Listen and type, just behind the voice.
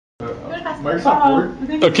Microsoft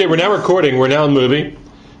Word. Okay, we're now recording. We're now in movie.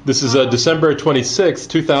 This is December 26,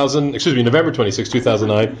 2000. Excuse me, November 26,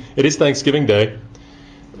 2009. It is Thanksgiving Day.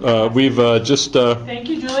 We've just Thank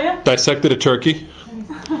you, Julia. dissected a turkey,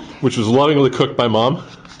 which was lovingly cooked by Mom,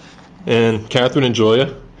 and Catherine and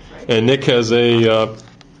Julia. And Nick has a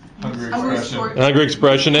hungry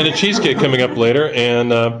expression and a cheesecake coming up later.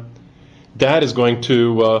 And Dad is going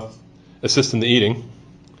to assist in the eating.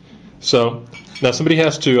 So now somebody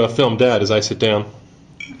has to film Dad as I sit down.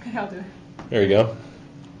 Okay, I'll do it. There you go.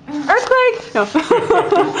 Earthquake! No. There's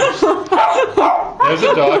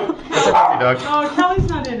a dog. That's a puppy dog. Oh, Kelly's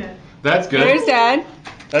not in it. That's good. There's Dad.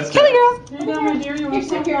 That's Kelly good. girl. Here you go, my dear. You want to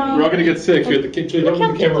sit down? We're all going to get sick. Here, don't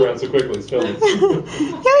move the camera around so quickly. It's filming.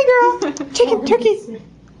 Kelly girl. Chicken, turkeys.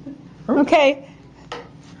 Okay.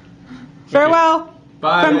 Farewell.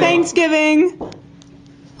 Bye. From Thanksgiving.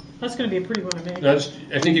 That's going to be a pretty one to make.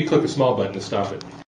 I think you click the small button to stop it.